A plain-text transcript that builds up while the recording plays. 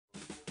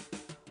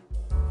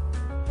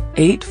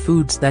8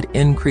 foods that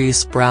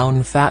increase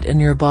brown fat in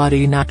your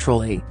body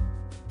naturally.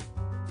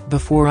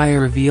 Before I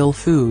reveal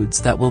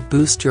foods that will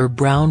boost your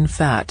brown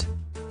fat,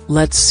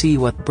 let's see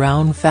what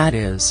brown fat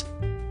is.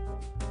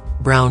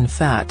 Brown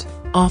fat,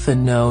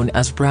 often known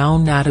as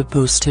brown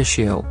adipose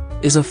tissue,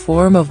 is a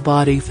form of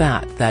body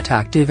fat that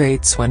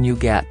activates when you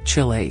get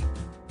chilly.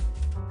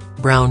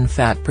 Brown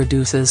fat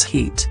produces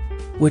heat,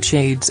 which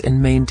aids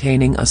in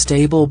maintaining a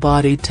stable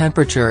body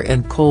temperature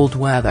in cold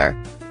weather.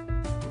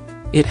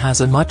 It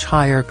has a much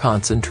higher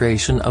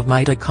concentration of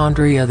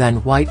mitochondria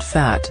than white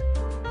fat.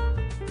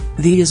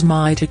 These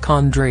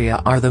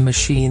mitochondria are the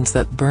machines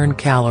that burn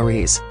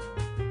calories.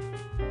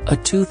 A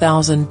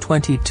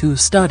 2022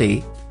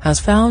 study has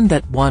found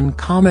that one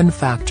common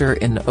factor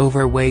in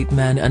overweight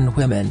men and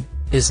women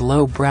is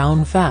low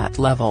brown fat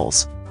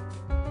levels.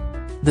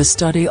 The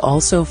study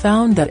also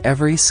found that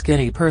every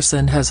skinny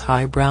person has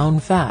high brown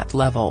fat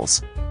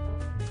levels.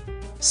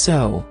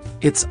 So,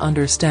 it's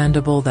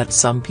understandable that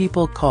some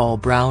people call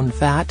brown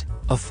fat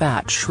a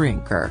fat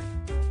shrinker.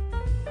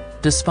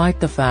 Despite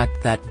the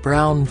fact that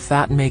brown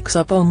fat makes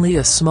up only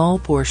a small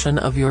portion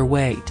of your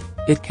weight,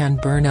 it can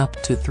burn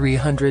up to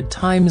 300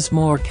 times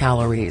more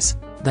calories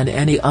than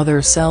any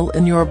other cell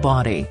in your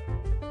body.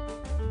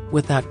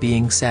 With that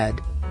being said,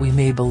 we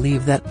may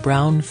believe that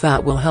brown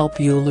fat will help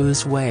you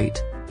lose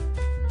weight.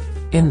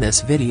 In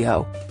this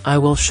video, I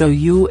will show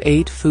you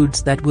 8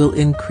 foods that will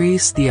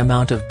increase the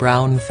amount of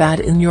brown fat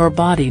in your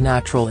body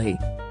naturally.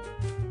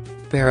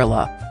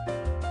 Perilla.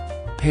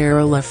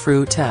 Perilla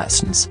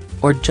frutescens,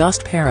 or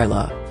just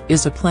perilla,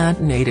 is a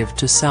plant native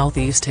to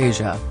Southeast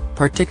Asia,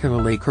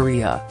 particularly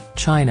Korea,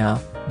 China,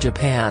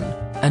 Japan,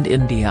 and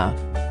India.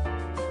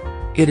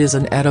 It is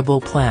an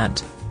edible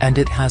plant, and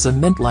it has a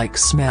mint-like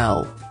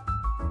smell.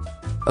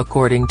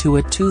 According to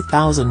a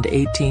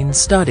 2018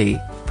 study,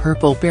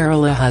 purple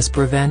perilla has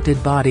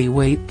prevented body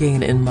weight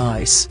gain in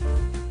mice.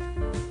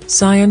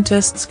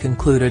 Scientists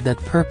concluded that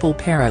purple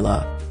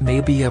perilla may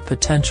be a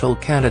potential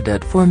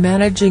candidate for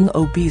managing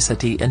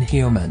obesity in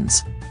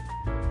humans.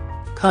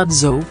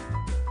 Kudzu.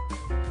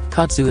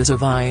 Kudzu is a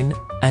vine,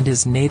 and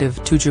is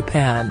native to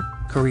Japan,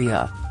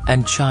 Korea,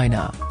 and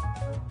China.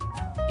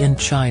 In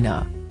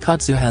China,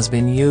 kudzu has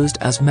been used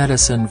as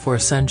medicine for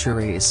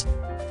centuries.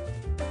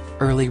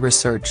 Early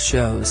research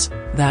shows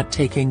that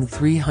taking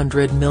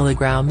 300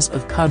 mg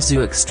of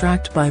kudzu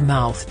extract by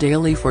mouth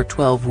daily for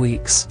 12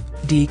 weeks,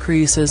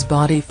 decreases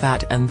body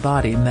fat and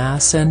body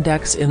mass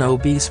index in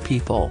obese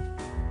people.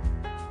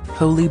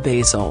 Holy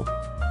basil.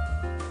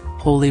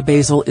 Holy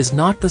basil is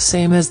not the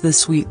same as the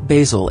sweet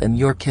basil in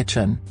your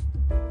kitchen.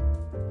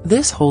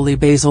 This holy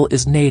basil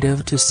is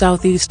native to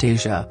Southeast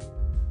Asia.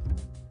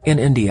 In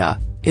India,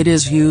 it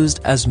is used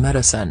as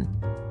medicine.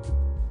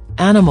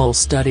 Animal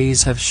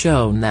studies have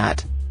shown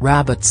that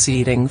rabbits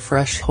eating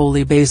fresh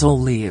holy basil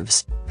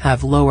leaves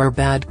have lower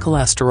bad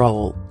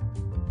cholesterol.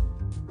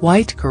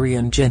 White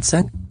Korean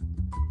ginseng.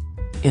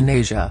 In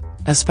Asia,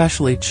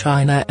 especially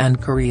China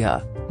and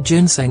Korea,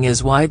 ginseng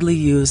is widely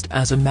used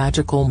as a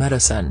magical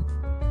medicine.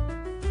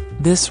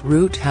 This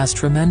root has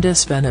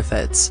tremendous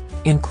benefits,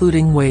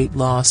 including weight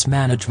loss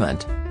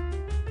management.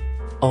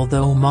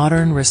 Although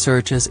modern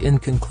research is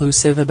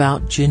inconclusive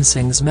about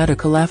ginseng's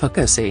medical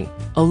efficacy,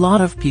 a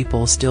lot of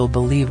people still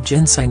believe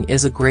ginseng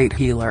is a great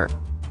healer.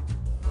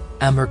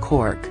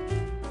 Amarcork.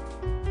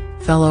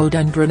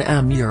 Philodendron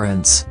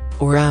amurans,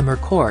 or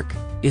amarcork,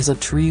 is a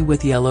tree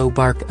with yellow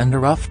bark and a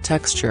rough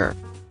texture.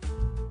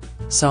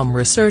 Some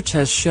research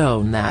has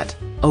shown that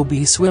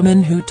obese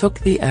women who took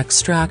the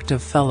extract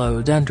of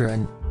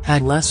philodendron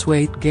had less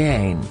weight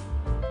gain.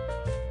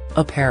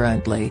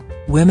 Apparently,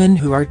 women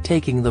who are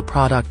taking the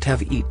product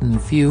have eaten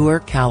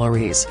fewer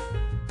calories.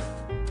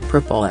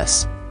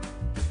 Propolis.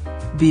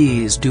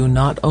 Bees do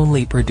not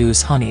only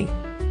produce honey.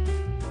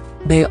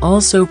 They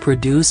also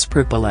produce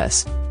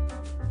propolis.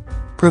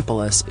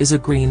 Propolis is a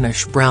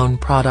greenish-brown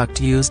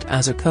product used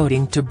as a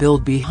coating to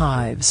build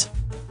beehives.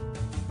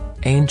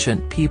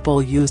 Ancient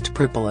people used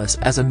propolis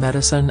as a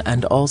medicine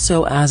and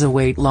also as a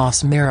weight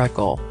loss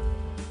miracle.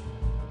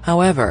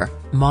 However,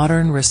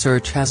 modern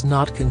research has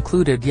not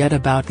concluded yet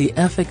about the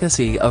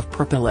efficacy of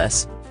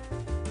propolis.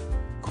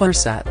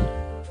 Quercetin.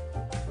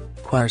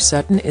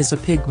 Quercetin is a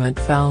pigment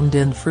found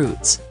in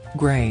fruits,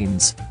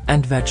 grains,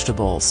 and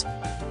vegetables.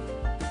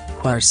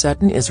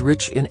 Quercetin is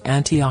rich in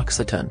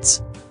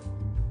antioxidants.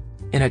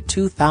 In a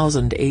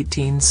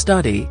 2018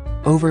 study,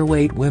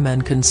 overweight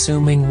women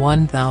consuming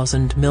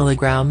 1,000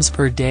 mg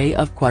per day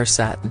of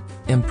quercetin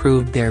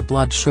improved their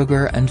blood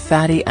sugar and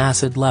fatty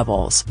acid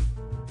levels.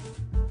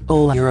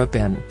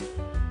 Oleuropein.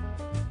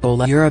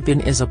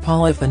 Oleuropein is a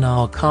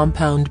polyphenol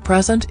compound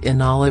present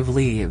in olive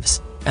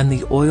leaves, and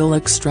the oil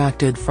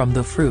extracted from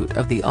the fruit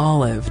of the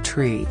olive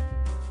tree.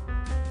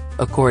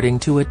 According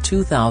to a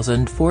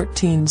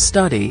 2014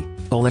 study,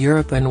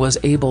 oleuropein was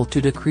able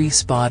to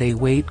decrease body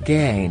weight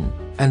gain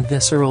and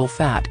visceral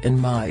fat in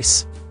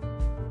mice.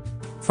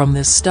 From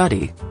this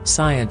study,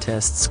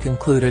 scientists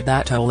concluded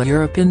that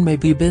oleuropein may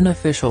be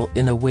beneficial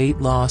in a weight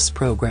loss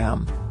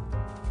program.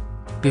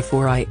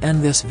 Before I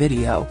end this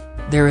video,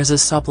 There is a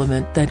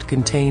supplement that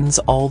contains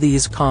all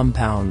these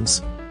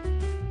compounds.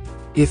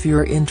 If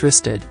you're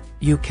interested,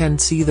 you can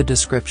see the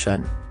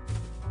description.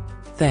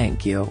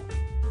 Thank you.